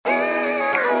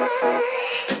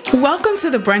Welcome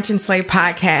to the Brunch and Slay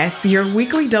podcast, your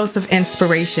weekly dose of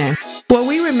inspiration, where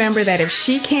we remember that if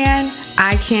she can,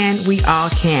 I can, we all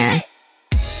can.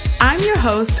 I'm your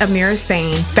host, Amira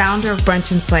Sain, founder of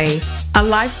Brunch and Slay, a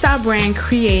lifestyle brand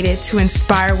created to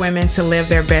inspire women to live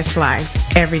their best lives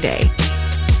every day.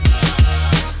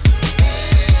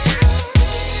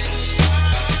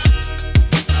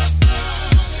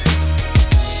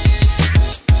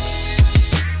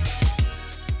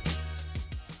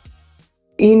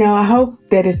 You know, I hope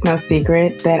that it's no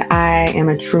secret that I am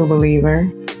a true believer,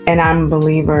 and I'm a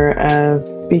believer of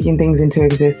speaking things into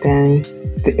existence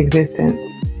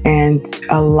and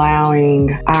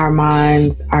allowing our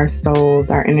minds, our souls,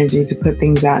 our energy to put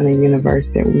things out in the universe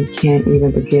that we can't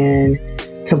even begin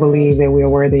to believe that we are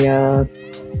worthy of,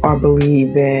 or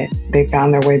believe that they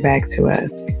found their way back to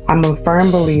us. I'm a firm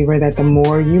believer that the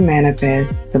more you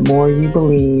manifest, the more you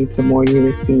believe, the more you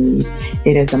receive.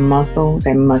 It is a muscle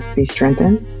that must be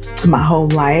strengthened. My whole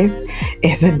life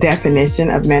is a definition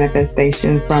of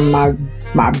manifestation from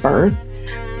my birth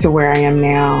to where I am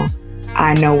now.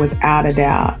 I know without a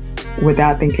doubt,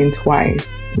 without thinking twice,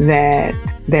 that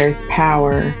there's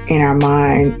power in our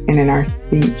minds and in our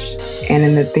speech and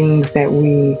in the things that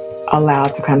we allow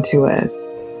to come to us.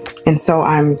 And so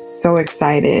I'm so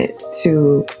excited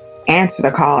to answer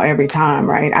the call every time,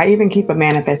 right? I even keep a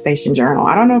manifestation journal.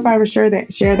 I don't know if I ever share that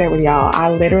with y'all.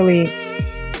 I literally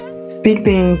speak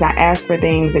things, I ask for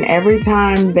things, and every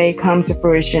time they come to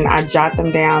fruition, I jot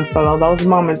them down. So those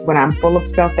moments when I'm full of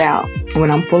self-doubt,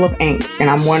 when I'm full of angst, and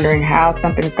I'm wondering how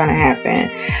something's going to happen,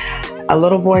 a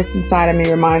little voice inside of me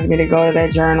reminds me to go to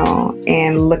that journal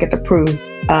and look at the proof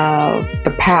of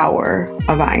the power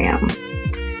of I am.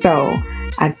 So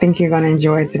I think you're going to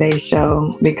enjoy today's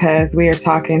show because we are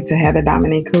talking to Heather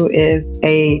Dominique, who is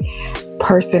a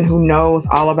person who knows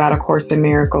all about A Course in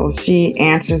Miracles. She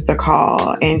answers the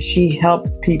call and she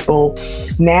helps people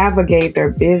navigate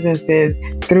their businesses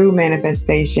through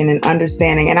manifestation and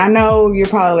understanding. And I know you're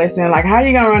probably listening like, how are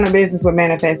you going to run a business with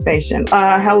manifestation?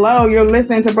 Hello, you're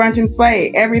listening to Brunch and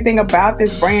Slay. Everything about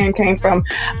this brand came from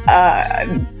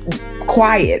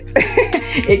quiet.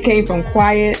 It came from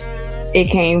quiet. It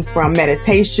came from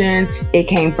meditation. It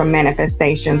came from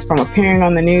manifestations, from appearing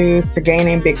on the news to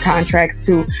gaining big contracts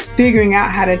to figuring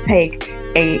out how to take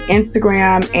a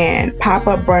Instagram and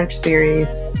pop-up brunch series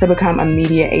to become a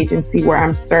media agency where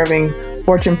I'm serving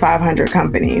Fortune 500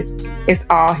 companies. It's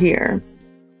all here.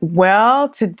 Well,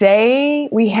 today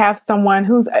we have someone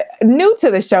who's new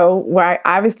to the show. Well,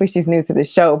 obviously she's new to the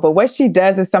show, but what she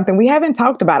does is something we haven't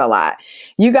talked about a lot.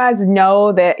 You guys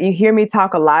know that you hear me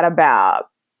talk a lot about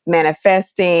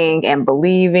manifesting and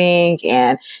believing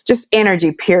and just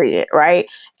energy, period, right?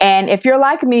 And if you're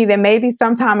like me, then maybe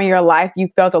sometime in your life you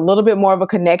felt a little bit more of a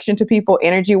connection to people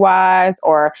energy-wise,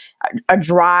 or a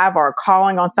drive or a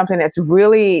calling on something that's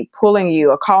really pulling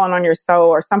you, a calling on your soul,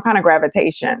 or some kind of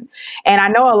gravitation. And I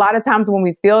know a lot of times when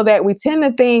we feel that, we tend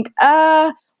to think,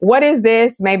 what is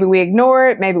this? Maybe we ignore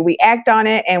it, maybe we act on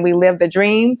it, and we live the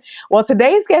dream. Well,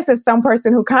 today's guest is some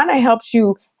person who kind of helps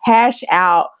you hash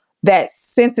out that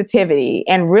sensitivity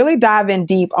and really dive in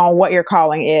deep on what your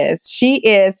calling is. She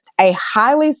is a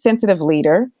highly sensitive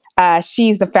leader.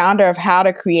 She's the founder of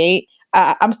a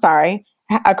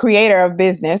creator of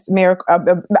business,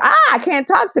 I can't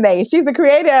talk today. She's a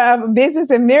creator of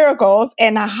business and miracles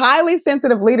and a highly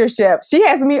sensitive leadership. She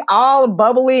has me all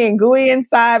bubbly and gooey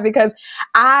inside because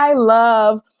I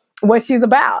love what she's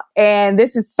about. And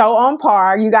this is so on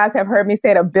par. You guys have heard me say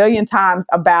it a billion times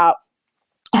about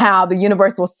how the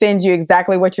universe will send you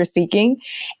exactly what you're seeking.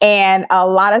 And a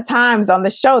lot of times on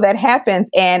the show that happens,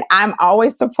 and I'm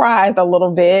always surprised a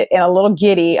little bit and a little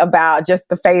giddy about just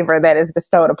the favor that is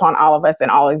bestowed upon all of us and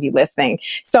all of you listening.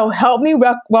 So help me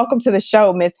welcome to the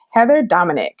show, Miss Heather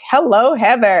Dominique. Hello,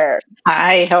 Heather.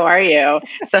 Hi, how are you?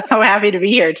 So happy to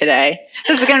be here today.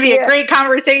 This is going to be a great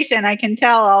conversation. I can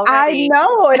tell already. I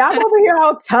know. And I'm over here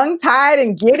all tongue-tied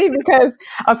and giddy because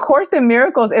A Course in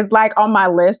Miracles is like on my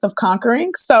list of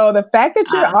conquering. So the fact that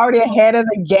you're already ahead of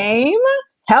the game,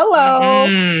 hello.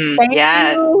 Thank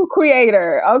you,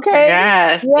 creator. Okay.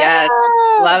 Yes.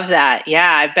 Love that.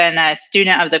 Yeah. I've been a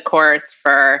student of the course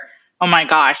for, oh my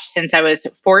gosh, since I was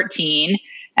 14.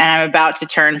 And I'm about to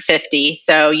turn 50.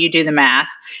 So you do the math.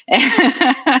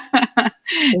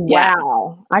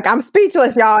 Wow. Like, I'm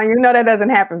speechless, y'all. And you know that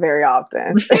doesn't happen very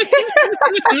often.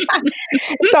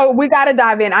 So we got to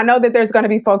dive in. I know that there's going to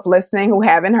be folks listening who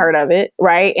haven't heard of it,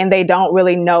 right? And they don't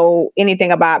really know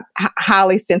anything about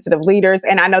highly sensitive leaders.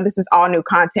 And I know this is all new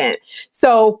content.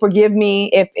 So forgive me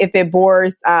if it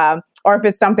bores or if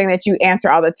it's something that you answer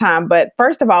all the time. But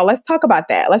first of all, let's talk about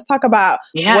that. Let's talk about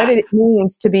what it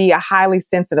means to be a highly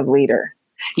sensitive leader.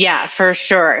 Yeah, for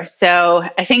sure. So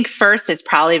I think first it's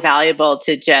probably valuable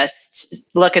to just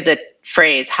look at the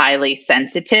phrase highly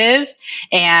sensitive.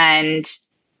 And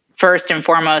first and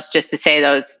foremost, just to say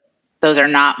those are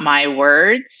not my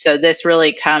words. So this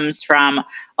really comes from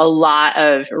a lot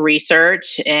of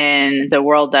research in the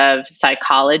world of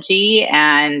psychology,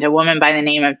 and a woman by the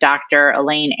name of Dr.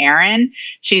 Elaine Aron.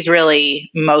 She's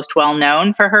really most well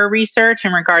known for her research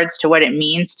in regards to what it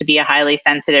means to be a highly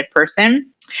sensitive person.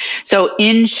 So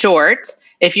in short,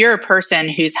 if you're a person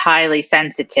who's highly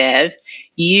sensitive,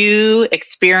 you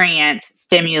experience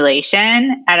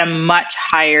stimulation at a much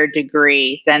higher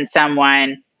degree than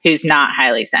someone who's not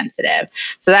highly sensitive.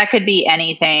 So that could be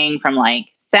anything from like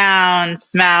sounds,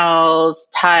 smells,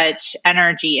 touch,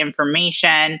 energy,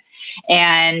 information.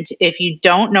 And if you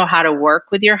don't know how to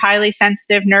work with your highly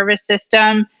sensitive nervous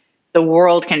system, the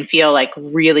world can feel like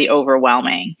really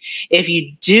overwhelming. If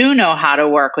you do know how to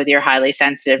work with your highly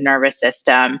sensitive nervous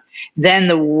system, then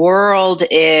the world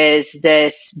is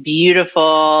this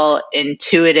beautiful,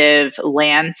 intuitive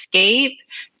landscape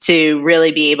to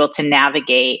really be able to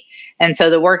navigate. And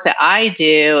so the work that I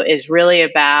do is really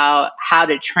about how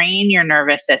to train your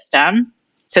nervous system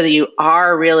so that you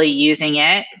are really using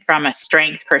it from a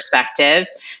strength perspective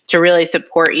to really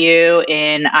support you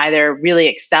in either really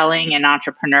excelling in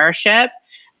entrepreneurship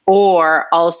or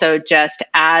also just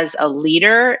as a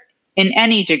leader in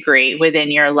any degree within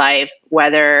your life,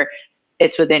 whether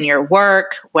it's within your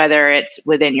work, whether it's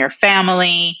within your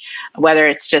family, whether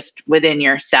it's just within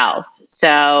yourself.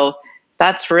 So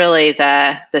that's really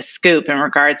the scoop in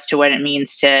regards to what it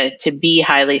means to be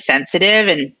highly sensitive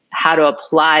and how to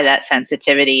apply that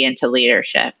sensitivity into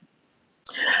leadership.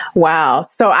 Wow.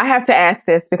 So I have to ask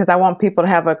this because I want people to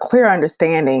have a clear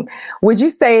understanding. Would you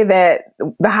say that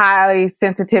the high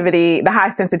sensitivity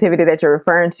that you're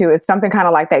referring to is something kind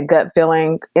of like that gut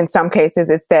feeling? In some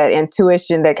cases, it's that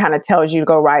intuition that kind of tells you to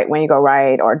go right when you go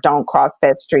right or don't cross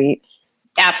that street.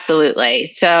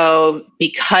 Absolutely. So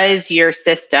because your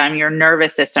system, your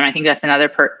nervous system, I think that's another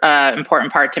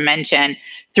important part to mention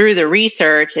through the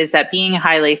research is that being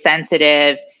highly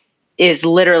sensitive is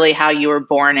literally how you were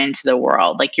born into the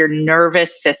world. Like your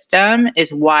nervous system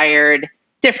is wired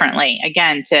differently,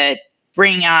 again, to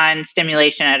bring on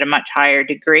stimulation at a much higher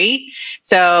degree.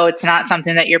 So it's not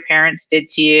something that your parents did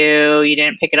to you. You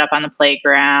didn't pick it up on the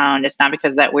playground. It's not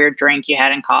because of that weird drink you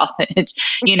had in college.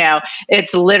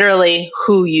 It's literally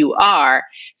who you are.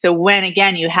 So when,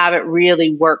 again, you have it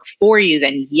really work for you,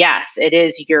 then yes, it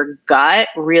is your gut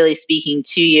really speaking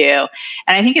to you.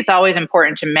 And I think it's always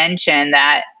important to mention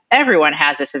that everyone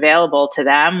has this available to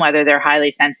them, whether they're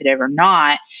highly sensitive or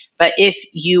not. But if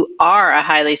you are a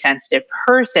highly sensitive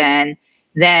person,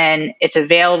 then it's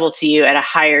available to you at a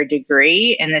higher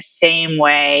degree in the same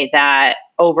way that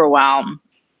overwhelm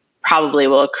probably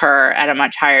will occur at a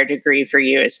much higher degree for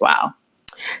you as well.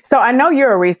 So I know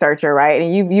you're a researcher, right?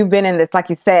 And you've been in this, like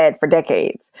you said, for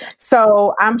decades.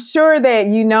 So I'm sure that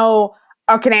you know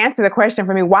or can answer the question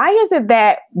for me. Why is it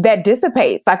that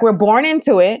dissipates? Like we're born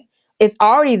into it, it's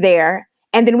already there,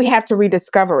 and then we have to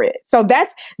rediscover it. So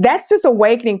that's this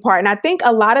awakening part. And I think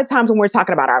a lot of times when we're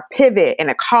talking about our pivot and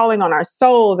a calling on our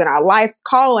souls and our life's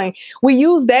calling, we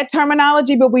use that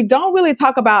terminology, but we don't really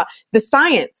talk about the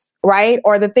science, right?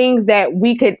 Or the things that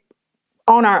we could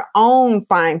on our own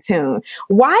fine tune.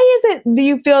 Why is it, do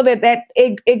you feel that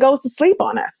it goes to sleep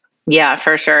on us? Yeah,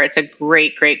 for sure. It's a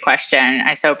great, great question.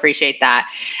 I so appreciate that.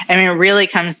 I mean, it really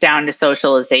comes down to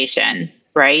socialization,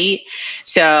 right?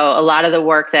 So a lot of the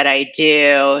work that I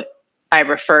do, I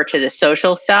refer to the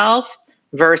social self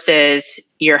versus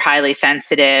your highly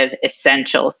sensitive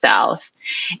essential self.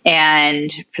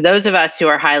 And for those of us who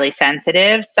are highly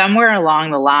sensitive, somewhere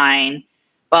along the line,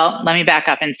 well, let me back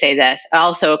up and say this.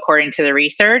 Also, according to the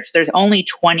research, there's only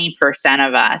 20%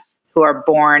 of us who are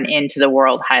born into the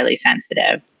world highly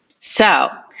sensitive. So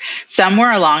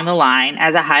somewhere along the line,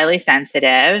 as a highly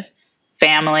sensitive,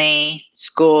 family,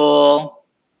 school,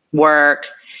 work,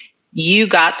 you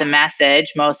got the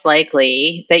message, most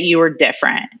likely, that you were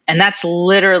different. And that's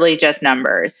literally just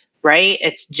numbers, right?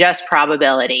 It's just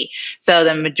probability. So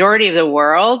the majority of the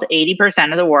world,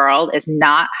 80% of the world, is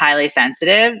not highly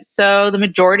sensitive. So the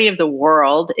majority of the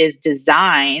world is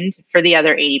designed for the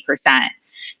other 80%.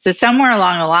 So somewhere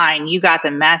along the line, you got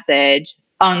the message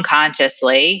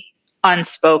unconsciously,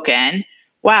 unspoken.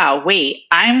 Wow, wait,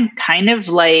 I'm kind of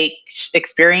like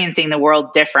experiencing the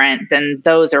world different than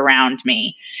those around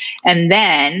me. And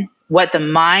then what the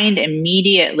mind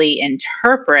immediately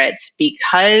interprets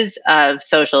because of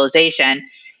socialization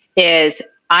is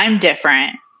I'm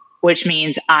different. which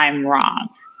means I'm wrong.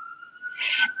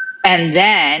 And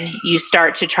then you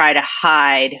start to try to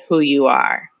hide who you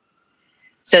are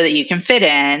so that you can fit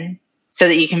in, so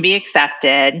that you can be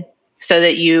accepted, so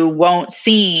that you won't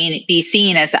be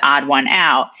seen as the odd one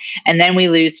out. And then we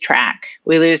lose track.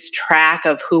 We lose track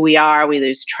of who we are. We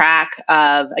lose track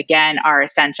of, again, our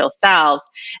essential selves.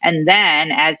 And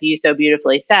then, as you so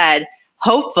beautifully said,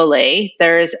 hopefully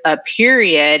there's a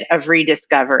period of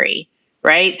rediscovery,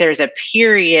 right? There's a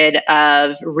period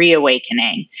of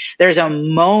reawakening. There's a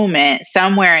moment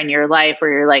somewhere in your life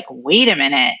where you're like, wait a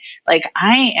minute, like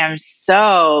I am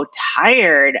so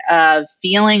tired of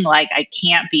feeling like I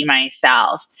can't be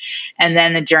myself. And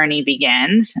then the journey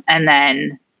begins. And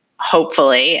then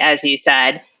hopefully, as you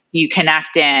said, you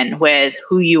connect in with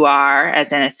who you are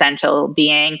as an essential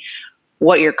being,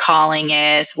 what your calling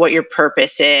is, what your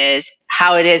purpose is,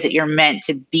 how it is that you're meant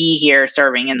to be here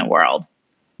serving in the world.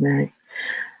 Right.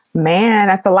 Man,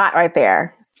 that's a lot right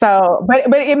there. So, but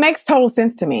it makes total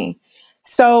sense to me.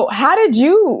 So how did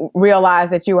you realize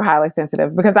that you were highly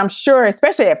sensitive? Because I'm sure,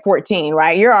 especially at 14,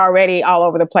 right? You're already all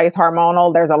over the place,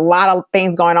 hormonal. There's a lot of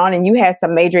things going on, and you had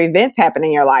some major events happen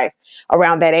in your life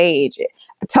around that age.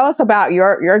 Tell us about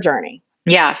your journey.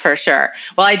 Yeah, for sure.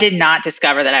 Well, I did not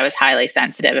discover that I was highly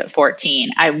sensitive at 14.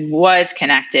 I was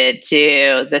connected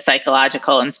to the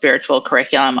psychological and spiritual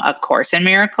curriculum of Course in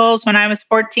Miracles when I was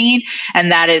 14.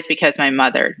 And that is because my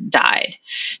mother died.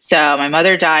 So my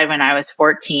mother died when I was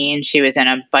 14. She was in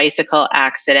a bicycle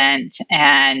accident.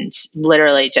 And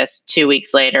literally just 2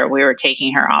 weeks later, we were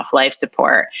taking her off life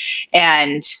support.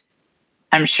 And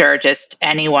I'm sure just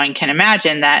anyone can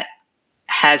imagine that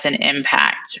has an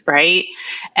impact, right?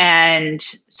 And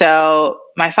so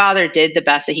my father did the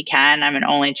best that he can. I'm an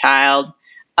only child,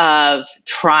 of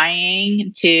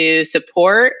trying to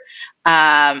support.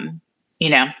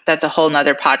 That's a whole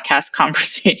nother podcast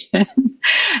conversation.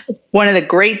 One of the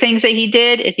great things that he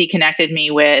did is he connected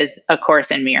me with A Course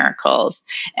in Miracles.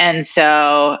 And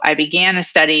so I began a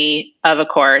study of A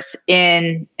Course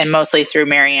and mostly through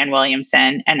Marianne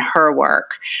Williamson and her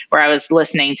work, where I was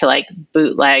listening to like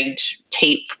bootlegged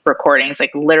tape recordings,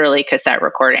 like literally cassette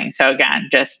recordings. So again,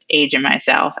 just aging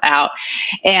myself out,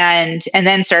 and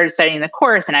then started studying the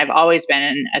Course. And I've always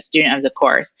been a student of the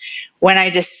Course. When I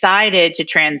decided to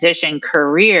transition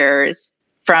careers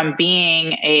from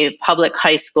being a public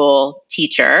high school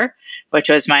teacher, which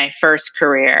was my first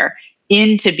career,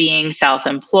 into being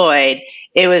self-employed,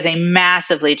 it was a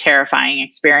massively terrifying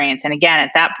experience. And again,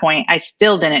 at that point, I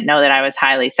still didn't know that I was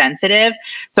highly sensitive.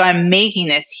 So I'm making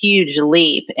this huge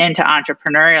leap into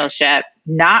entrepreneurship,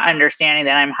 not understanding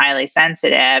that I'm highly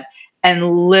sensitive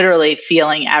and literally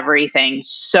feeling everything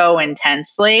so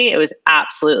intensely. It was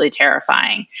absolutely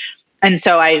terrifying. And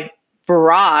so I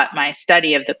brought my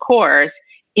study of the Course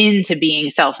into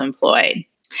being self-employed.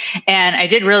 And I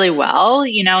did really well,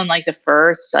 in like the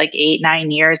first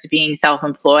 8-9 years of being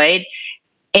self-employed.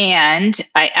 And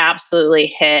I absolutely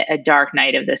hit a dark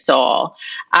night of the soul.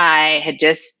 I had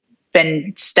just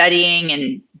been studying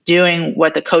and doing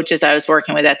what the coaches I was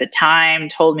working with at the time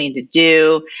told me to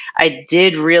do. I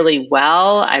did really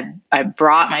well. I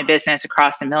brought my business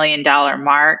across the $1 million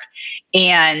mark,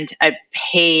 and I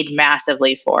paid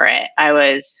massively for it. I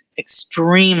was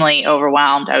extremely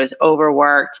overwhelmed. I was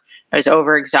overworked. I was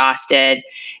overexhausted.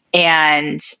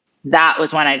 And that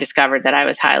was when I discovered that I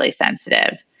was highly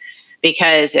sensitive,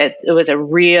 because it was a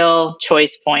real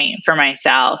choice point for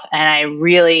myself. And I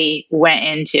really went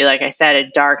into, like I said, a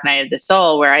dark night of the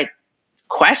soul, where I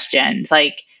questioned,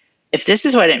 if this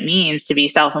is what it means to be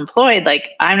self-employed,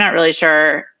 I'm not really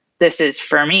sure this is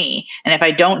for me. And if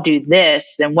I don't do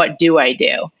this, then what do I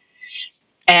do?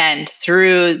 And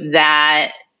through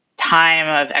that time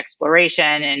of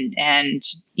exploration and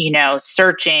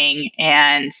searching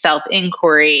and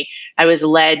self-inquiry, I was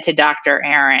led to Dr.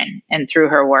 Erin, and through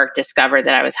her work discovered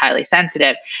that I was highly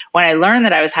sensitive. When I learned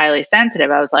that I was highly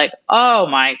sensitive, I was like, oh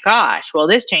my gosh, well,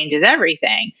 this changes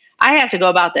everything. I have to go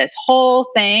about this whole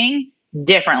thing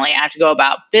differently. I have to go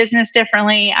about business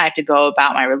differently. I have to go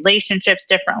about my relationships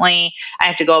differently. I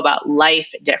have to go about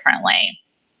life differently.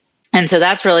 And so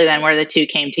that's really then where the two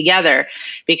came together,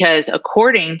 because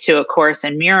according to A Course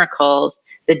in Miracles,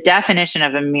 the definition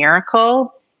of a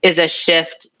miracle is a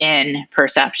shift in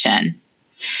perception.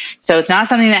 So it's not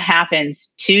something that happens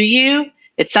to you,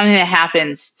 it's something that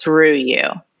happens through you.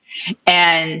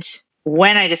 And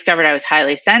when I discovered I was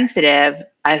highly sensitive,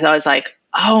 I was like,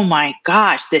 oh my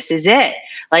gosh, this is it.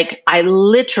 I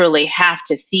literally have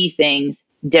to see things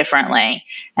differently.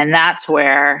 And that's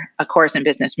where A Course in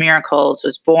Business Miracles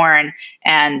was born,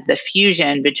 and the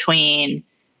fusion between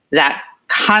that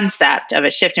concept of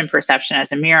a shift in perception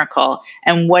as a miracle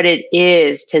and what it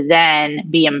is to then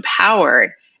be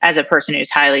empowered as a person who's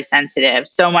highly sensitive,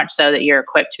 so much so that you're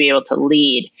equipped to be able to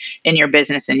lead in your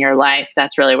business and your life.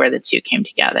 That's really where the two came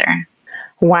together.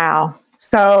 Wow.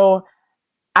 So,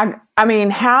 I mean,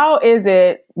 how is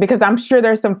it, because I'm sure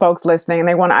there's some folks listening and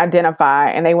they want to identify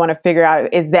and they want to figure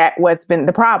out, is that what's been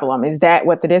the problem? Is that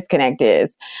what the disconnect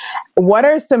is? What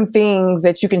are some things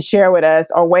that you can share with us,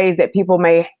 or ways that people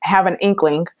may have an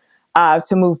inkling to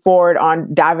move forward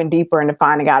on diving deeper into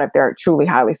finding out if they're truly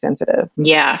highly sensitive?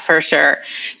 Yeah, for sure.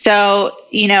 So,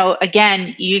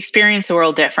 again, you experience the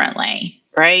world differently,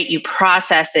 right? You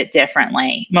process it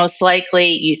differently. Most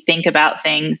likely you think about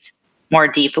things more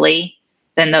deeply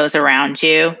than those around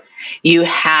you. You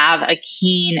have a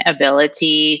keen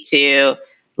ability to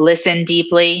listen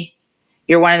deeply.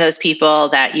 You're one of those people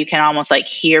that you can almost like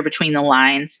hear between the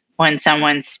lines when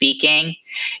someone's speaking.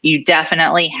 You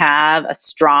definitely have a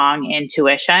strong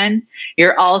intuition.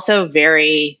 You're also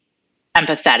very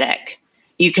empathetic.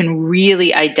 You can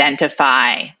really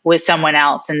identify with someone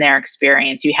else and their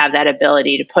experience. You have that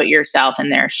ability to put yourself in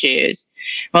their shoes.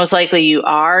 Most likely you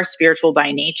are spiritual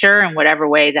by nature in whatever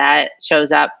way that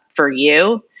shows up for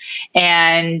you.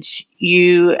 And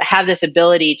you have this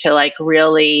ability to like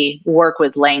really work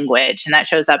with language. And that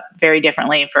shows up very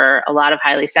differently for a lot of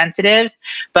highly sensitives,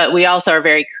 but we also are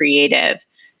very creative.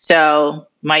 So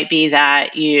might be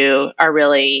that you are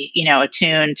really,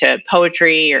 attuned to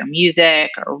poetry or music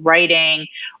or writing,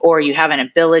 or you have an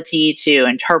ability to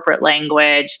interpret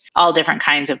language, all different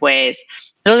kinds of ways.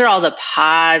 Those are all the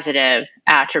positive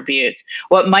attributes.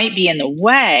 What might be in the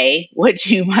way, which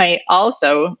you might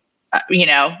also,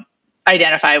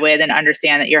 identify with and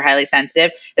understand that you're highly sensitive,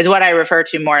 is what I refer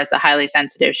to more as the highly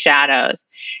sensitive shadows.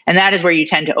 And that is where you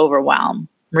tend to overwhelm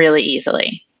really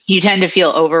easily. You tend to feel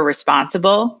over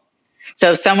responsible.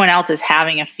 So if someone else is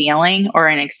having a feeling or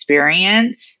an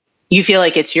experience, you feel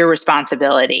like it's your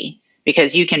responsibility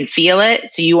because you can feel it.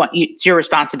 So it's your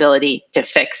responsibility to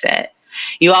fix it.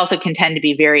 You also can tend to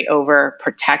be very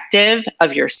overprotective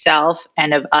of yourself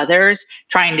and of others,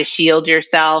 trying to shield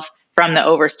yourself from the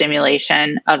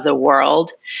overstimulation of the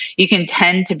world. You can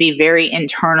tend to be very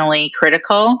internally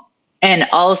critical and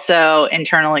also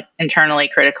internally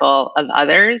critical of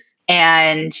others.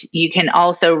 And you can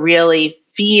also really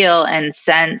feel and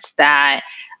sense that,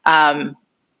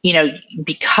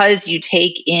 because you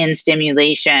take in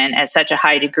stimulation at such a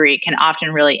high degree, it can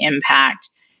often really impact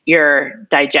your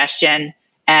digestion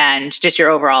and just your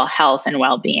overall health and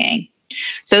well-being.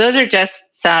 So those are just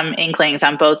some inklings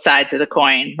on both sides of the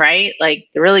coin, right? Like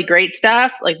the really great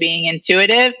stuff, like being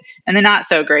intuitive, and the not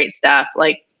so great stuff,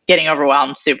 like getting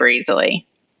overwhelmed super easily.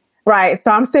 Right.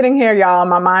 So I'm sitting here, y'all,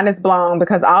 my mind is blown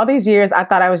because all these years I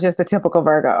thought I was just a typical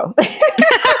Virgo.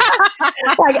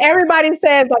 Like everybody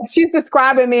says, like she's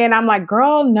describing me, and I'm like,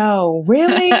 girl, no,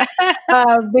 really?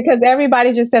 Because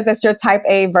everybody just says that's your type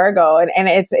A Virgo, and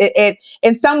it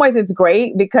in some ways it's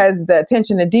great because the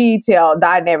attention to detail,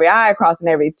 dotting every I, crossing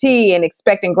every T, and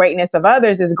expecting greatness of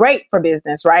others is great for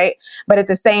business, right? But at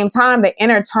the same time, the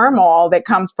inner turmoil that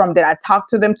comes from, did I talk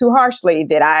to them too harshly?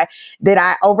 Did I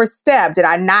overstep? Did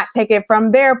I not take it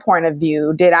from their point of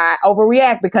view? Did I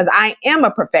overreact because I am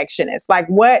a perfectionist? Like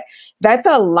what? That's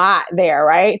a lot there,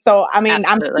 right? So, I mean,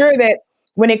 absolutely. I'm sure that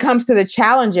when it comes to the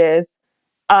challenges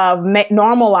of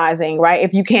normalizing, right?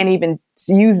 If you can't even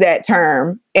use that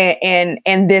term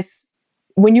and this,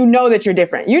 when you know that you're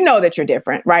different,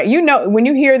 right? When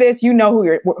you hear this,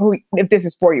 who if this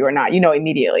is for you or not,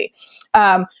 immediately.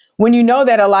 When you know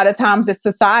that a lot of times as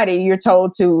society, you're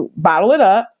told to bottle it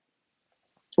up,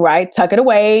 right? Tuck it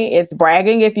away. It's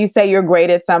bragging if you say you're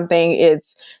great at something.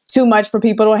 It's too much for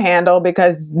people to handle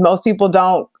because most people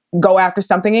don't go after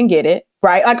something and get it,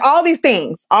 right? Like all these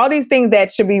things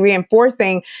that should be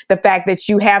reinforcing the fact that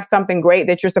you have something great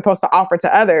that you're supposed to offer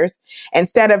to others,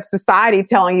 instead of society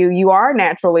telling you you are a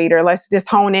natural leader. Let's just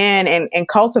hone in and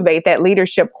cultivate that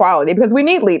leadership quality because we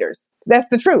need leaders. That's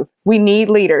the truth. We need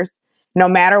leaders. No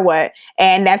matter what.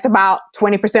 And that's about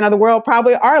 20% of the world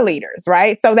probably are leaders,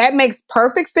 right? So that makes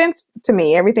perfect sense to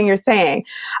me, everything you're saying.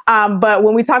 But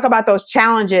when we talk about those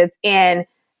challenges in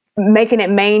making it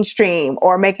mainstream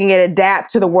or making it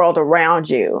adapt to the world around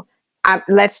you,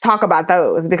 let's talk about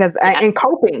those because and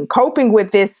coping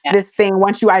with this thing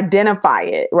once you identify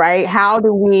it, right? How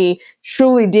do we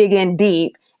truly dig in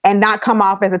deep and not come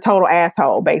off as a total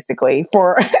asshole, basically,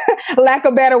 for lack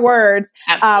of better words,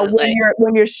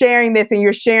 when you're sharing this and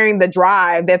you're sharing the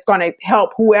drive that's going to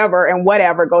help whoever and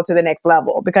whatever go to the next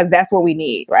level, because that's what we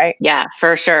need, right? Yeah,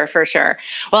 for sure.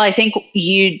 Well, I think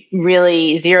you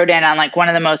really zeroed in on like one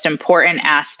of the most important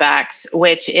aspects,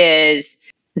 which is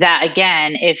that,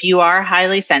 again, if you are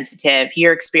highly sensitive,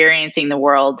 you're experiencing the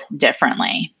world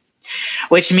differently,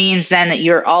 which means then that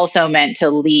you're also meant to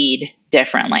lead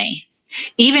differently.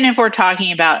 Even if we're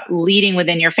talking about leading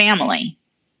within your family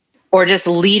or just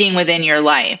leading within your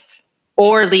life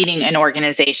or leading an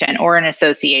organization or an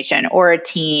association or a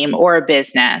team or a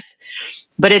business,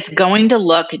 but it's going to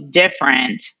look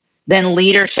different than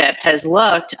leadership has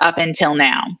looked up until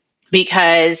now,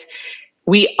 because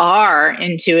we are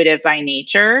intuitive by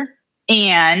nature,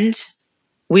 and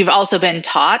we've also been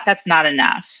taught that's not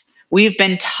enough. We've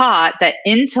been taught that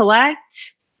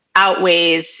intellect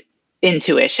outweighs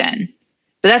intuition,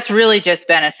 but that's really just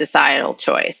been a societal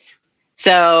choice.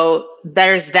 So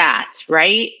there's that,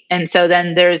 right? And so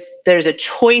then there's a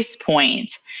choice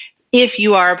point if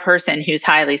you are a person who's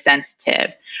highly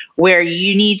sensitive, where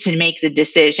you need to make the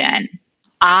decision,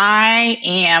 I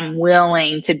am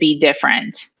willing to be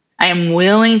different. I am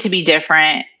willing to be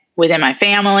different within my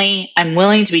family. I'm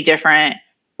willing to be different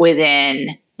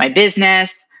within my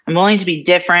business. I'm willing to be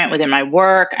different within my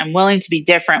work. I'm willing to be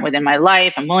different within my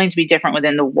life. I'm willing to be different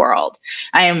within the world.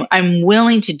 I'm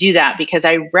willing to do that because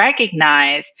I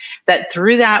recognize that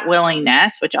through that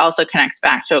willingness, which also connects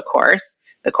back to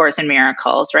the Course in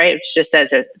Miracles, right? Which just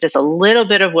says there's just a little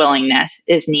bit of willingness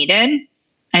is needed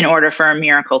in order for a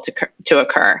miracle to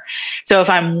occur. So if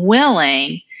I'm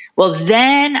willing, well,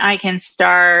 then I can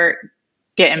start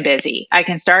getting busy. I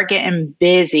can start getting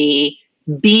busy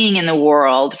being in the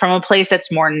world from a place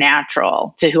that's more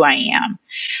natural to who I am.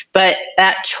 But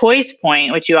that choice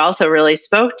point, which you also really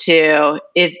spoke to,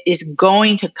 is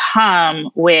going to come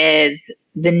with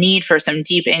the need for some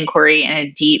deep inquiry and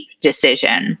a deep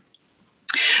decision,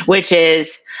 which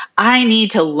is I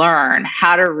need to learn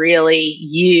how to really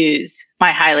use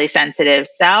my highly sensitive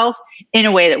self in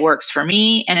a way that works for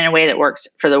me and in a way that works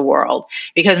for the world.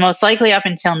 Because most likely up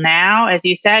until now, as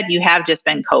you said, you have just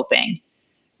been coping,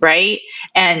 right?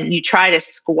 And you try to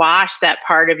squash that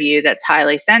part of you that's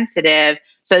highly sensitive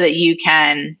so that you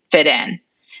can fit in.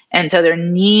 And so there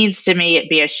needs to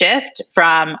be a shift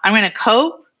from I'm going to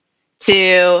cope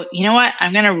to, you know what,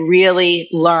 I'm going to really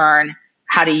learn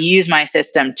how to use my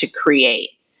system to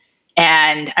create.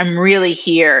 And I'm really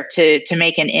here to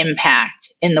make an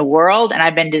impact in the world. And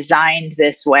I've been designed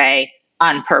this way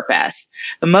on purpose.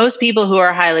 But most people who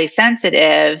are highly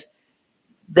sensitive,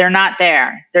 they're not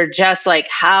there. They're just like,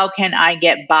 how can I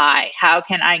get by? How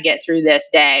can I get through this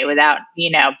day without,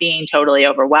 being totally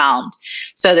overwhelmed?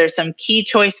 So there's some key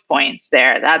choice points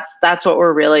there. That's what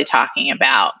we're really talking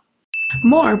about.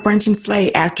 More Brunch and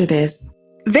Slay after this.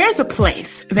 There's a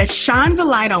place that shines a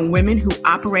light on women who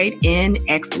operate in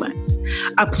excellence.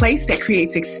 A place that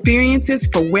creates experiences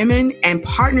for women and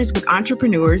partners with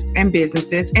entrepreneurs and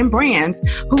businesses and brands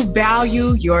who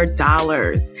value your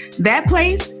dollars. That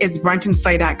place is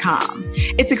brunchandslay.com.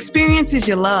 It's experiences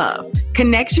you love,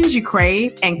 connections you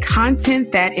crave, and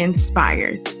content that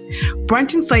inspires.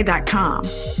 Brunchandslay.com.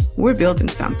 We're building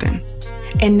something.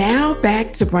 And now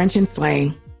back to Brunch and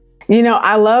Slay.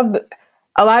 I love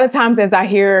a lot of times as I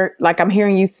hear, I'm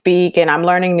hearing you speak and I'm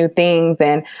learning new things,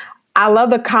 and I love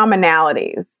the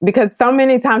commonalities because so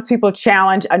many times people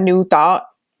challenge a new thought,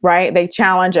 right? They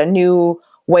challenge a new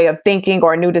way of thinking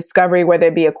or a new discovery, whether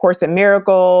it be A Course in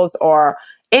Miracles or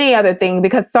any other thing,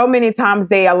 because so many times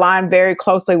they align very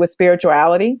closely with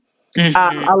spirituality.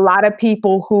 Mm-hmm. A lot of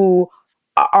people who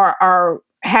are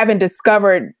haven't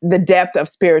discovered the depth of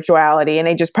spirituality and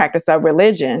they just practice a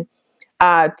religion.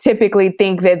 Typically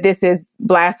think that this is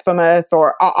blasphemous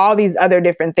or all these other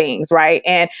different things, right?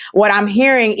 And what I'm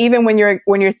hearing, even when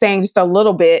you're saying just a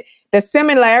little bit, the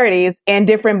similarities in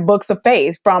different books of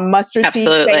faith, from mustard seed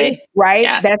faith, right?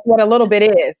 Yeah. That's what a little bit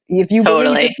is. If you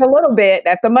believe it's a little bit,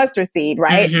 that's a mustard seed,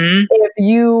 right?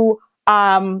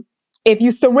 Mm-hmm. If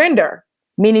you surrender,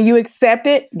 meaning you accept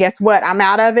it, guess what? I'm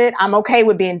out of it. I'm okay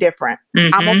with being different.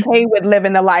 Mm-hmm. I'm okay with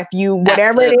living the life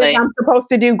whatever it is I'm supposed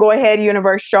to do, go ahead,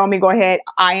 universe, show me, go ahead.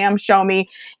 I am, show me.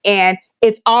 And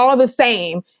it's all the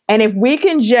same. And if we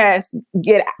can just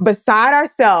get beside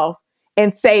ourselves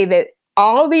and say that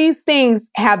all these things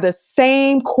have the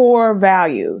same core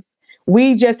values,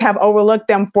 we just have overlooked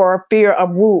them for fear of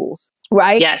rules,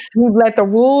 right? Yes. We've let the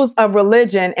rules of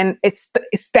religion and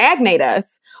stagnate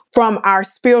us from our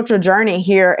spiritual journey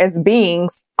here as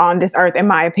beings on this earth, in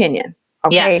my opinion.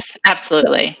 Okay. Yes,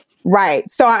 absolutely. Right.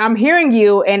 So I'm hearing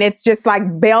you and it's just like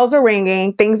bells are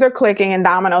ringing, things are clicking and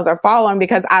dominoes are falling,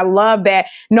 because I love that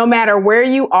no matter where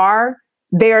you are,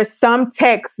 there's some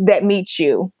text that meets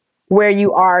you where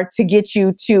you are to get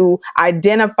you to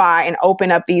identify and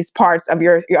open up these parts of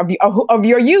your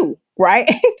you,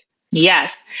 right?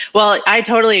 Yes. Well, I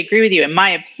totally agree with you. And my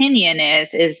opinion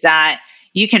is that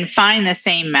You can find the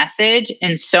same message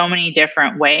in so many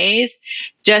different ways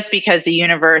just because the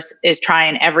universe is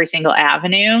trying every single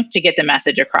avenue to get the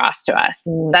message across to us.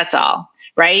 That's all.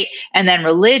 Right. And then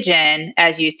religion,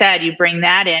 as you said, you bring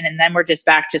that in, and then we're just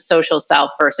back to social self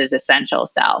versus essential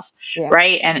self. Yeah.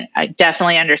 Right. And I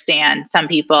definitely understand some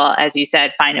people, as you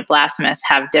said, find it blasphemous,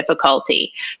 have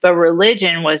difficulty. But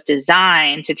religion was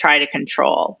designed to try to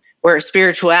control, where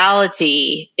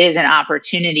spirituality is an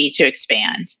opportunity to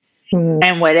expand.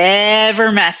 And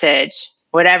whatever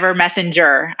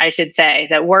messenger, I should say,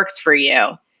 that works for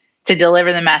you to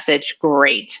deliver the message,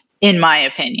 great. In my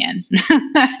opinion.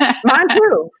 Mine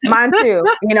too.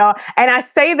 You know, and I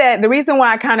say that the reason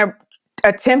why I kind of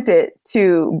attempted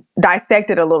to dissect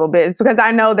it a little bit is because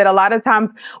I know that a lot of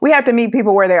times we have to meet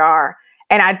people where they are.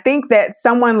 And I think that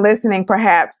someone listening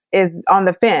perhaps is on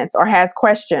the fence or has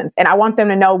questions. And I want them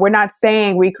to know we're not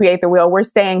saying recreate the wheel. We're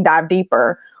saying dive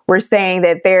deeper. We're saying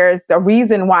that there's a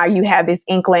reason why you have this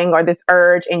inkling or this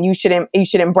urge, and you should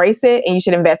embrace it and you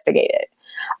should investigate it.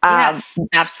 Yes,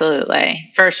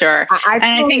 absolutely. For sure.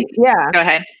 I think, go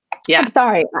ahead. Yeah. I'm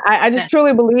sorry. I just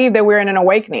truly believe that we're in an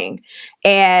awakening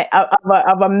and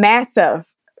of a massive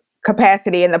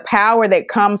capacity and the power that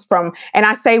comes from, and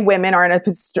I say women are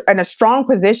in a strong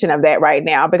position of that right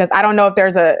now, because I don't know if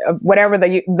there's whatever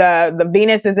the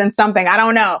Venus is in something. I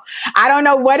don't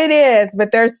know what it is,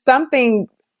 but there's something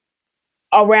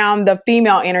around the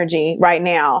female energy right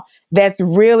now that's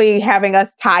really having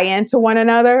us tie into one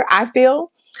another, I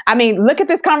feel. I mean, look at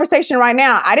this conversation right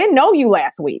now. I didn't know you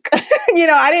last week. You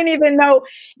know, I didn't even know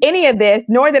any of this,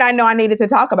 nor did I know I needed to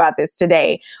talk about this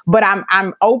today. But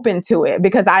I'm open to it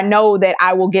because I know that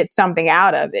I will get something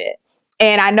out of it.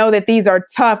 And I know that these are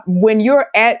tough when you're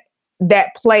at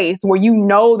that place where you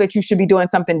know that you should be doing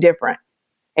something different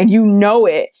and you know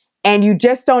it and you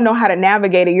just don't know how to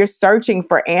navigate it. You're searching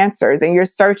for answers and you're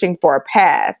searching for a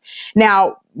path.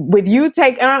 Now, with you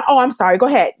I'm sorry, go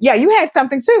ahead. Yeah, you had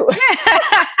something too.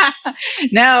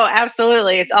 No,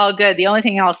 absolutely. It's all good. The only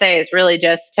thing I'll say is really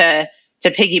just to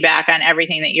piggyback on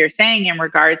everything that you're saying in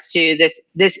regards to this.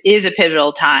 This is a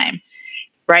pivotal time,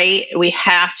 right? We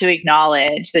have to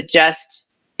acknowledge that just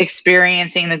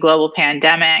experiencing the global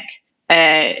pandemic,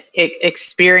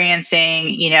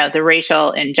 experiencing, the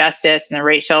racial injustice and the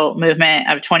racial movement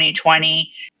of 2020,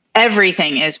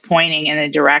 everything is pointing in the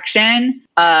direction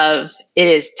of it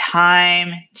is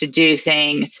time to do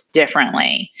things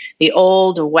differently. The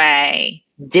old way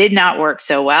did not work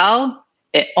so well.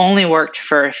 It only worked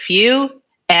for a few.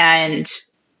 And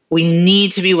we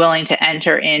need to be willing to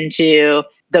enter into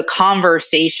the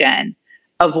conversation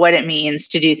of what it means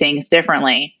to do things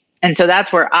differently. And so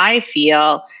that's where I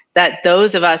feel that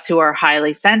those of us who are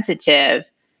highly sensitive,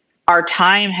 our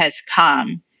time has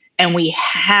come and we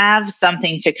have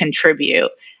something to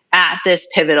contribute at this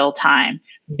pivotal time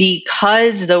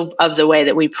because of the way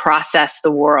that we process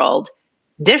the world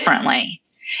differently.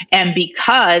 And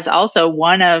because also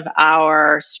one of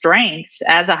our strengths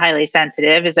as a highly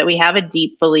sensitive is that we have a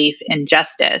deep belief in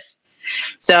justice.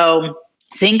 So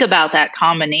think about that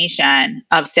combination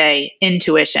of, say,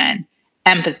 intuition,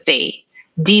 empathy,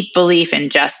 deep belief in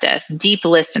justice, deep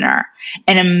listener,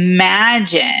 and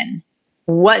imagine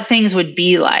what things would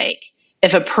be like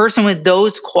if a person with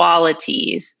those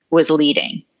qualities was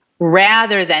leading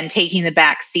rather than taking the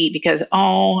back seat because,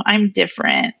 I'm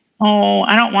different.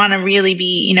 I don't want to really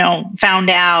be, found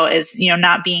out as,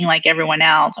 not being like everyone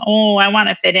else. I want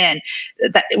to fit in.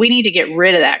 We need to get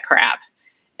rid of that crap.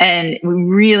 And we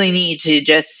really need to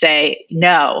just say,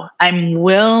 no, I'm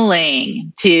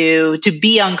willing to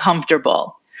be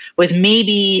uncomfortable with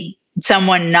maybe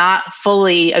someone not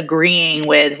fully agreeing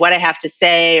with what I have to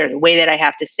say or the way that I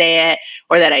have to say it,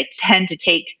 or that I tend to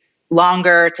take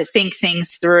longer to think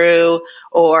things through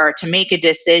or to make a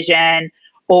decision,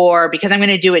 or because I'm going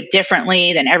to do it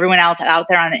differently than everyone else out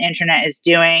there on the internet is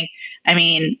doing. I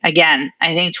mean, again,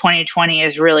 I think 2020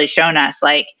 has really shown us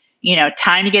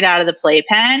time to get out of the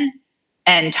playpen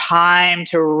and time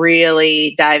to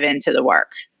really dive into the work.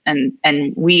 And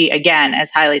we, again,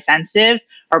 as highly sensitives,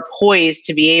 are poised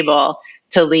to be able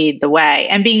to lead the way.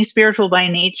 And being spiritual by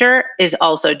nature is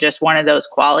also just one of those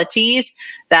qualities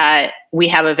that we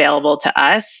have available to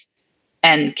us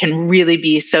and can really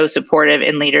be so supportive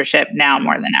in leadership now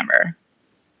more than ever.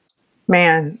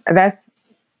 Man,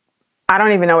 I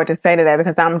don't even know what to say to that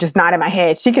because I'm just nodding my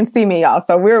head. She can see me, y'all.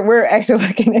 So we're actually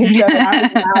looking at each other. I'm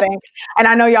just nodding. And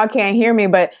I know y'all can't hear me,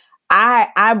 but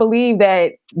I believe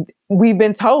that we've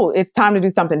been told it's time to do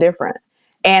something different.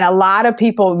 And a lot of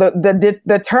people,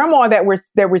 the turmoil that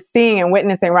we're seeing and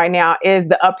witnessing right now is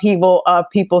the upheaval of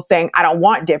people saying, I don't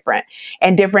want different,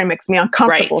 and different makes me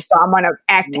uncomfortable. Right. So I'm going to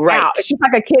act out. It's just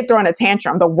like a kid throwing a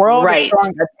tantrum. The world is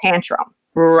throwing a tantrum.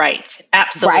 Right.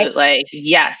 Absolutely. Right?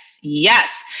 Yes. Yes.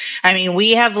 I mean,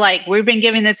 we've been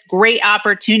given this great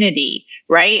opportunity,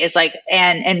 right? It's like,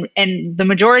 and the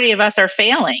majority of us are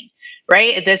failing,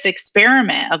 right? This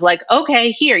experiment of like,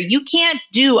 okay, here, you can't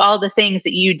do all the things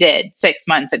that you did 6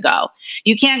 months ago.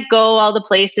 You can't go all the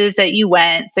places that you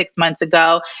went 6 months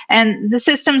ago. And the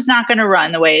system's not going to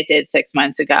run the way it did 6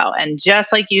 months ago. And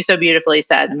just like you so beautifully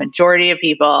said, the majority of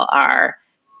people are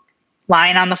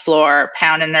lying on the floor,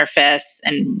 pounding their fists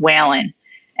and wailing.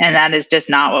 And that is just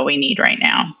not what we need right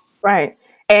now. Right.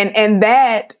 And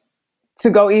that, to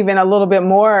go even a little bit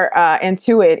more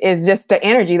into it, is just the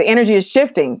energy. The energy is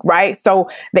shifting, right? So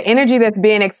the energy that's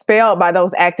being expelled by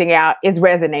those acting out is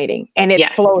resonating, and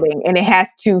it's floating, and it has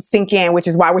to sink in, which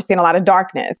is why we're seeing a lot of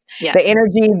darkness. Yes. The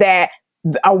energy that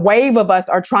a wave of us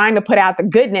are trying to put out, the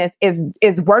goodness,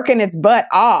 is working its butt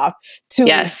off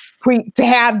to to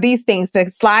have these things, to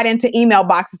slide into email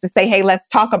boxes to say, hey, let's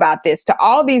talk about this, to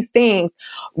all these things.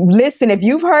 Listen, if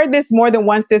you've heard this more than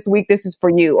once this week, this is for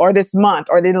you, or this month,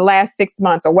 or the last 6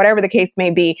 months, or whatever the case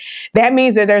may be. That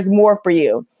means that there's more for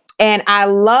you. And I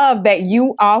love that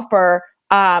you offer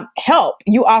help.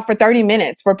 You offer 30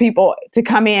 minutes for people to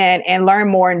come in and learn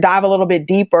more and dive a little bit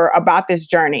deeper about this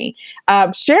journey.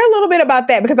 Share a little bit about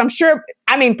that, because I'm sure,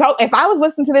 I mean, if I was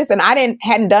listening to this and I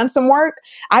hadn't done some work,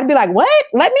 I'd be like, what?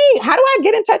 How do I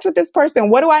get in touch with this person?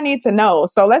 What do I need to know?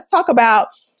 So let's talk about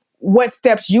what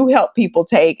steps you help people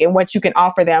take and what you can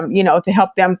offer them, to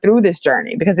help them through this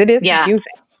journey, because it is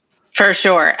confusing. For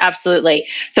sure. Absolutely.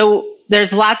 So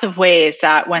there's lots of ways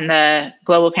that when the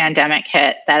global pandemic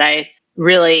hit that I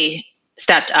really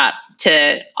stepped up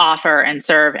to offer and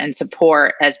serve and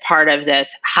support as part of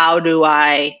this. How do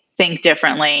I think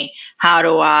differently? How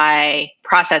do I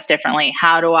process differently?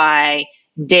 How do I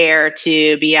dare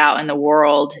to be out in the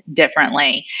world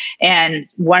differently? And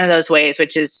one of those ways,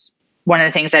 which is one of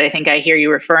the things that I think I hear you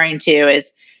referring to,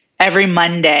 is every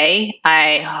Monday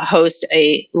I host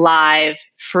a live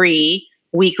free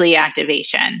weekly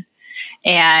activation.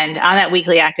 And on that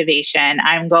weekly activation,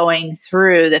 I'm going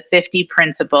through the 50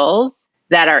 principles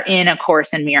that are in A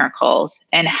Course in Miracles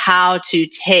and how to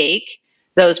take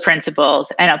those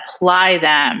principles and apply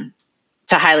them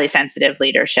to highly sensitive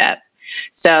leadership.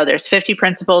 So there's 50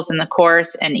 principles in the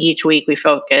course, and each week we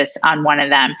focus on one of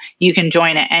them. You can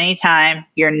join at any time.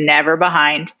 You're never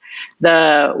behind.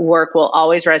 The work will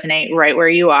always resonate right where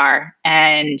you are,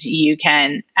 and you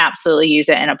can absolutely use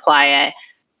it and apply it.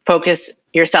 Focus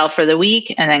yourself for the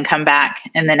week and then come back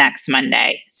in the next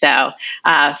Monday. So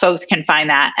folks can find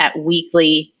that at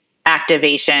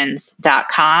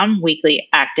weeklyactivations.com,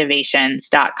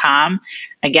 weeklyactivations.com.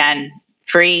 Again,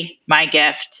 free, my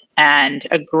gift, and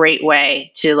a great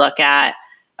way to look at,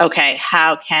 okay,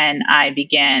 how can I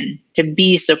begin to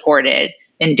be supported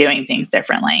in doing things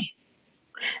differently?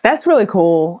 That's really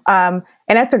cool. And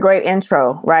that's a great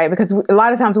intro, right? Because a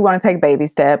lot of times we want to take baby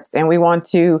steps and we want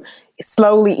to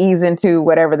slowly ease into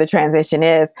whatever the transition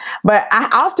is. But I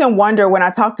often wonder, when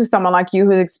I talk to someone like you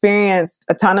who's experienced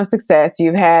a ton of success,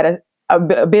 you've had a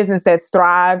business that's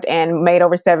thrived and made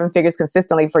over 7 figures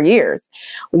consistently for years.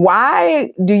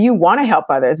 Why do you want to help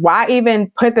others? Why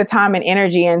even put the time and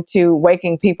energy into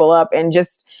waking people up? And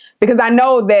just because I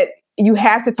know that you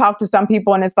have to talk to some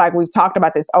people, and it's like, we've talked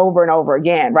about this over and over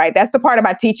again, right? That's the part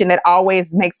about teaching that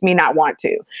always makes me not want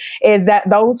to, is that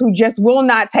those who just will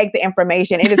not take the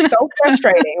information. It is so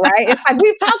frustrating, right? It's like,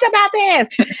 we've talked about this,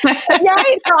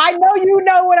 right? So I know you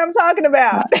know what I'm talking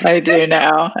about. I do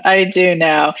know.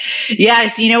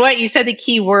 Yes. You know what? You said the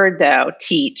key word though,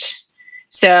 teach.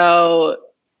 So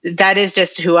that is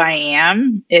just who I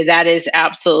am. That is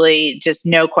absolutely just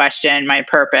no question my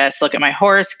purpose. Look at my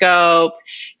horoscope,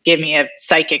 give me a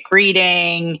psychic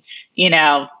reading,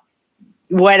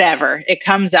 whatever. It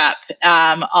comes up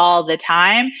all the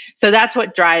time. So that's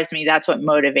what drives me. That's what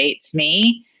motivates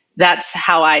me. That's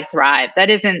how I thrive.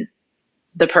 That isn't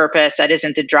the purpose. That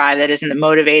isn't the drive. That isn't the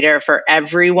motivator for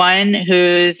everyone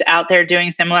who's out there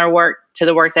doing similar work to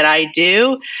the work that I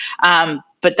do.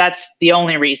 But that's the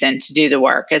only reason to do the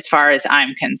work as far as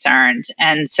I'm concerned.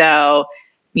 And so,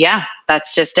 yeah,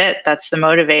 that's just it. That's the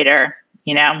motivator.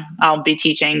 I'll be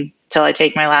teaching till I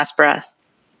take my last breath.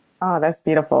 Oh, that's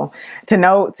beautiful. To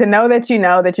know that you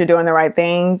know that you're doing the right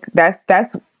thing.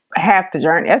 That's half the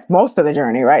journey. That's most of the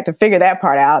journey, right? To figure that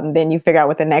part out. And then you figure out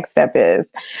what the next step is.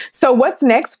 So what's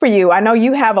next for you? I know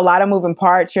you have a lot of moving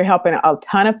parts. You're helping a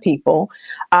ton of people.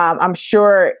 I'm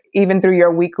sure even through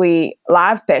your weekly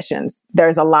live sessions,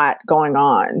 there's a lot going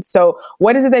on. So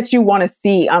what is it that you want to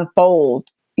see unfold,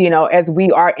 as we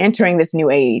are entering this new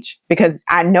age? Because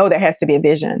I know there has to be a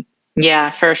vision.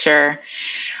 Yeah, for sure.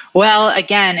 Well,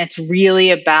 again, it's really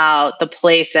about the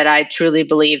place that I truly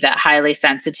believe that highly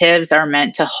sensitives are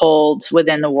meant to hold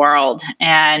within the world.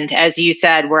 And as you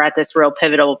said, we're at this real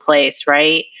pivotal place,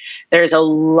 right? There's a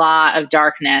lot of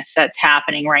darkness that's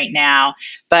happening right now.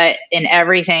 But in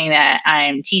everything that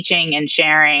I'm teaching and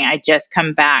sharing, I just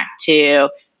come back to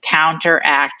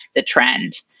counteract the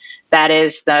trend.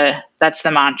 That's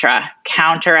the mantra,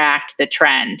 counteract the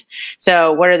trend.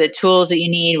 So what are the tools that you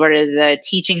need? What are the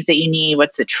teachings that you need?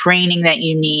 What's the training that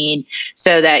you need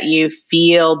so that you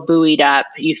feel buoyed up,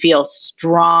 you feel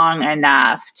strong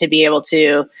enough to be able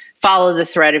to follow the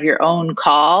thread of your own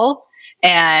call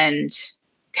and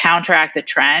counteract the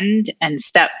trend and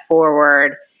step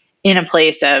forward in a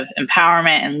place of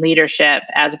empowerment and leadership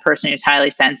as a person who's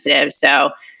highly sensitive.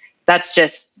 So that's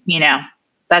just,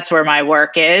 that's where my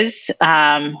work is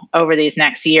over these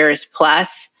next years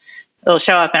plus. It'll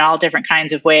show up in all different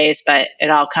kinds of ways, but it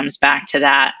all comes back to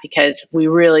that because we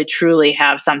really, truly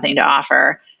have something to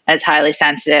offer as highly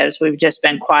sensitives. We've just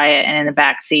been quiet and in the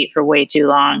back seat for way too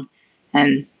long,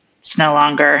 and it's no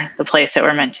longer the place that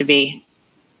we're meant to be.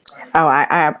 Oh,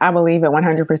 I believe it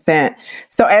 100%.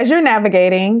 So as you're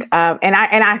navigating, and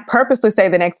I purposely say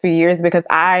the next few years because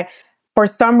for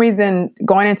some reason,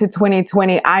 going into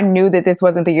 2020, I knew that this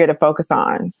wasn't the year to focus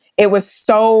on. It was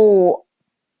so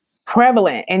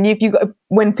prevalent. And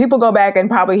when people go back and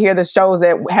probably hear the shows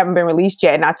that haven't been released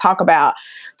yet, and I talk about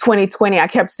 2020, I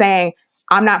kept saying,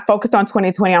 I'm not focused on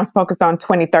 2020, I'm focused on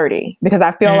 2030, because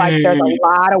I feel like there's a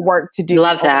lot of work to do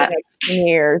over the next 10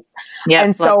 years. Yeah,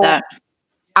 and so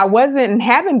I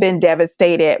haven't been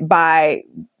devastated by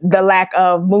the lack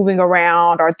of moving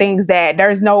around or things that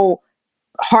there's no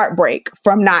heartbreak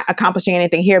from not accomplishing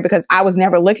anything here because I was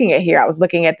never looking at here. I was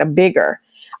looking at the bigger.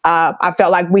 I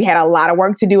felt like we had a lot of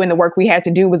work to do and the work we had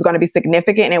to do was going to be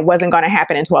significant and it wasn't going to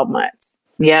happen in 12 months.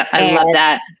 Yeah, I love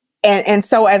that. And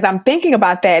so as I'm thinking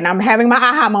about that and I'm having my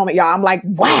aha moment, y'all, I'm like,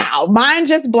 wow, mind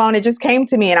just blown. It just came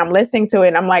to me and I'm listening to it.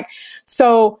 And I'm like,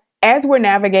 so as we're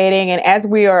navigating and as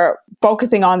we are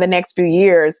focusing on the next few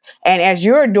years, and as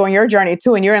you're doing your journey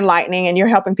too, and you're enlightening and you're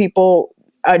helping people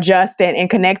adjust and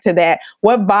connect to that,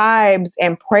 what vibes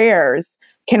and prayers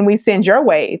can we send your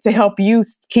way to help you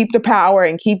keep the power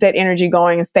and keep that energy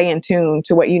going and stay in tune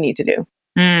to what you need to do?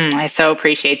 I so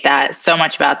appreciate that. So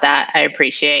much about that. I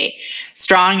appreciate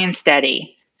strong and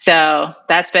steady. So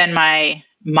that's been my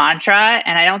mantra.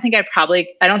 And I don't think I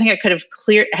could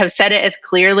have said it as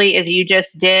clearly as you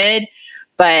just did,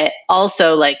 but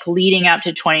also like leading up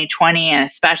to 2020 and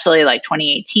especially like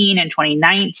 2018 and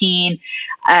 2019,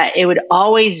 it would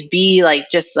always be like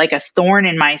just like a thorn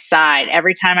in my side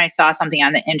every time I saw something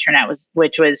on the internet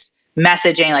which was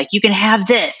messaging like you can have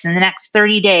this in the next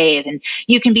 30 days and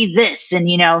you can be this and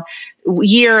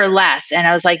year or less, and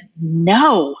I was like,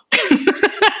 no.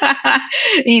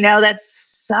 That's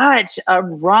such a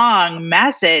wrong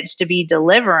message to be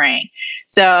delivering.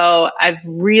 So I've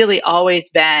really always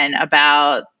been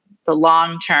about the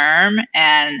long term,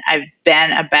 and I've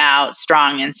been about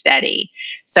strong and steady.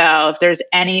 So if there's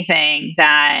anything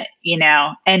that,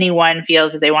 anyone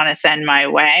feels that they want to send my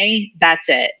way, that's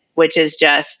it, which is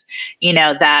just,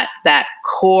 that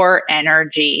core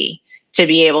energy to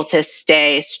be able to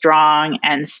stay strong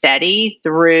and steady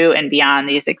through and beyond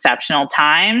these exceptional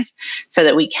times so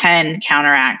that we can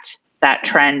counteract that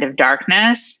trend of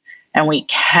darkness and we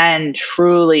can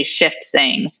truly shift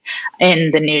things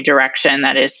in the new direction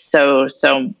that is so,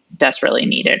 so desperately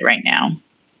needed right now.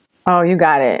 Oh, you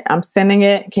got it. I'm sending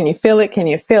it. Can you feel it? Can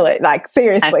you feel it? Like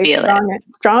seriously, I feel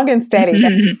strong and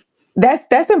steady.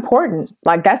 That's important.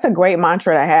 Like that's a great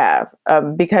mantra to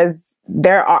have because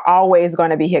there are always going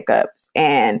to be hiccups.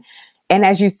 And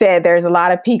as you said, there's a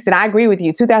lot of peaks. And I agree with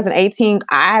you. 2018,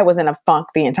 I was in a funk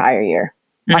the entire year.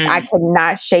 Like I could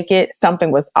not shake it.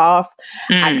 Something was off.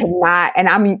 I could not. And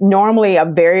I'm normally a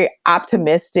very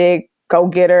optimistic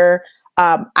go-getter.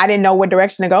 I didn't know what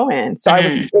direction to go in. So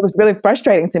it was really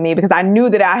frustrating to me because I knew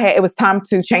that it was time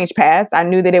to change paths. I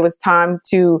knew that it was time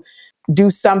to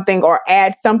do something or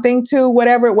add something to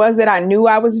whatever it was that I knew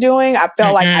I was doing. I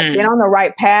felt like I'd been on the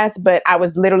right path, but I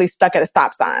was literally stuck at a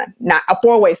stop sign, not a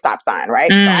four-way stop sign, right?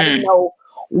 So I didn't know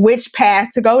which path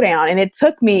to go down. And it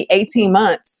took me 18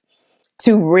 months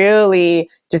to really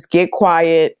just get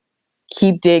quiet,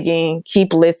 keep digging,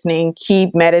 keep listening,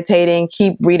 keep meditating,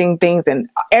 keep reading things, and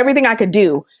everything I could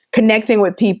do, connecting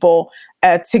with people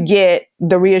to get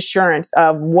the reassurance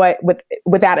of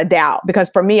without a doubt. Because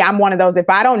for me, I'm one of those, if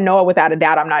I don't know it without a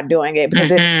doubt, I'm not doing it,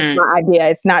 because it's my idea.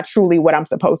 It's not truly what I'm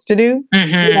supposed to do,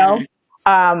 you know?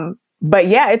 But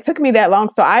yeah, it took me that long.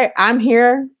 So I'm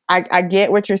here. I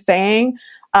get what you're saying.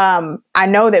 I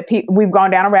know that we've gone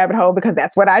down a rabbit hole because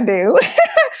that's what I do.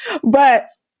 But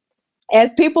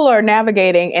as people are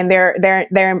navigating and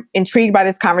they're intrigued by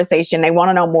this conversation, they want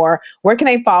to know more, where can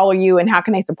they follow you and how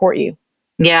can they support you?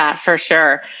 Yeah, for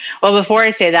sure. Well, before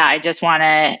I say that, I just want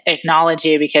to acknowledge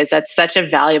you, because that's such a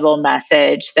valuable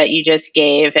message that you just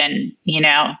gave. And,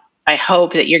 I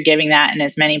hope that you're giving that in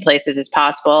as many places as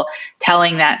possible,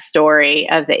 telling that story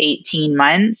of the 18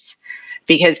 months,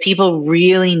 because people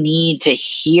really need to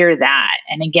hear that.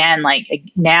 And again, like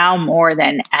now more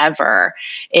than ever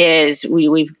is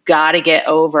we've got to get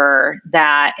over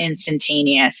that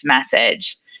instantaneous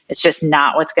message. It's just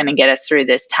not what's going to get us through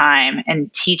this time.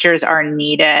 And teachers are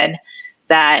needed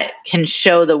that can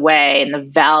show the way and the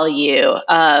value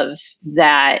of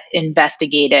that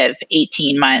investigative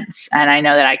 18 months. And I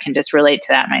know that I can just relate to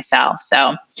that myself.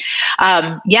 So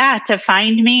to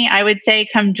find me, I would say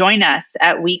come join us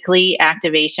at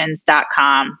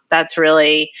weeklyactivations.com. That's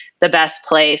really the best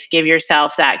place. Give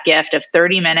yourself that gift of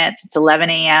 30 minutes. It's 11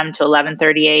 a.m. to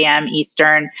 11:30 a.m.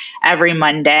 Eastern every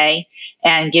Monday.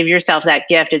 And give yourself that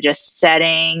gift of just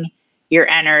setting your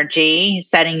energy,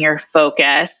 setting your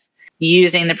focus,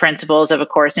 using the principles of A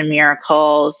Course in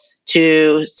Miracles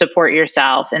to support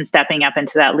yourself and stepping up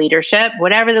into that leadership,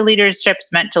 whatever the leadership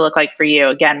is meant to look like for you.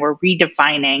 Again, we're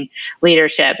redefining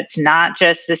leadership. It's not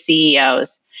just the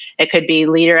CEOs. It could be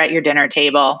leader at your dinner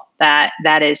table.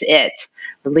 That is it.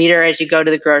 The leader as you go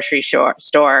to the grocery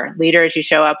store, leader as you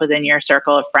show up within your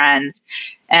circle of friends,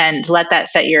 and let that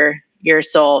set your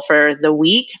soul for the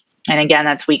week. And again,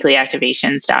 that's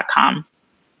weeklyactivations.com.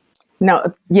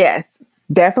 No, yes,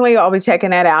 definitely. I'll be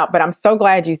checking that out. But I'm so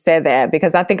glad you said that,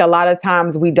 because I think a lot of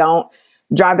times we don't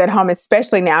drive that home,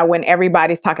 especially now when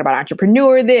everybody's talking about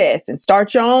entrepreneur this and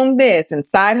start your own this and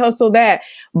side hustle that.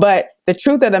 But the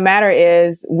truth of the matter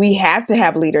is we have to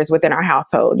have leaders within our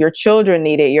household. Your children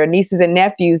need it. Your nieces and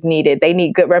nephews need it. They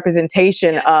need good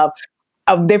representation of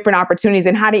different opportunities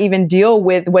and how to even deal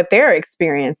with what they're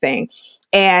experiencing.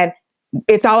 And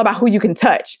it's all about who you can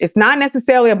touch. It's not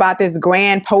necessarily about this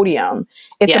grand podium.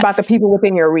 It's about the people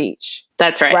within your reach.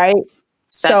 That's right. Right?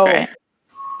 That's right.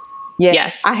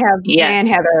 Yes. I have, man,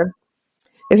 Heather,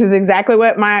 this is exactly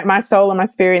what my soul and my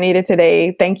spirit needed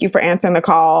today. Thank you for answering the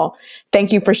call.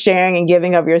 Thank you for sharing and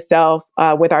giving of yourself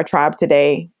with our tribe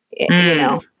today. Thank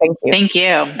you. Thank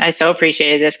you. I so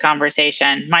appreciated this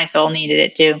conversation. My soul needed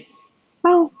it too.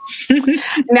 Oh.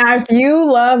 Now, if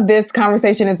you love this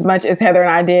conversation as much as Heather and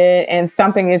I did, and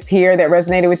something is here that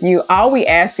resonated with you, all we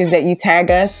ask is that you tag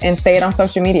us and say it on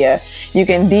social media. You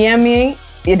can DM me.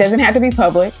 It doesn't have to be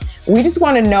public. We just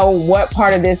want to know what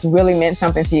part of this really meant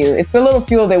something to you. It's the little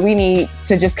fuel that we need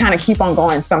to just kind of keep on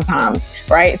going sometimes,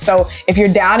 right? So if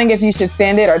you're doubting if you should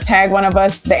send it or tag one of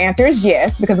us, the answer is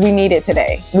yes, because we need it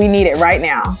today. We need it right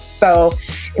now. So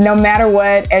no matter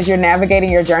what, as you're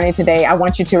navigating your journey today, I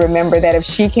want you to remember that if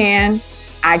she can,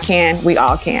 I can, we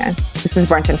all can. This is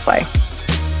Brunch and Slay.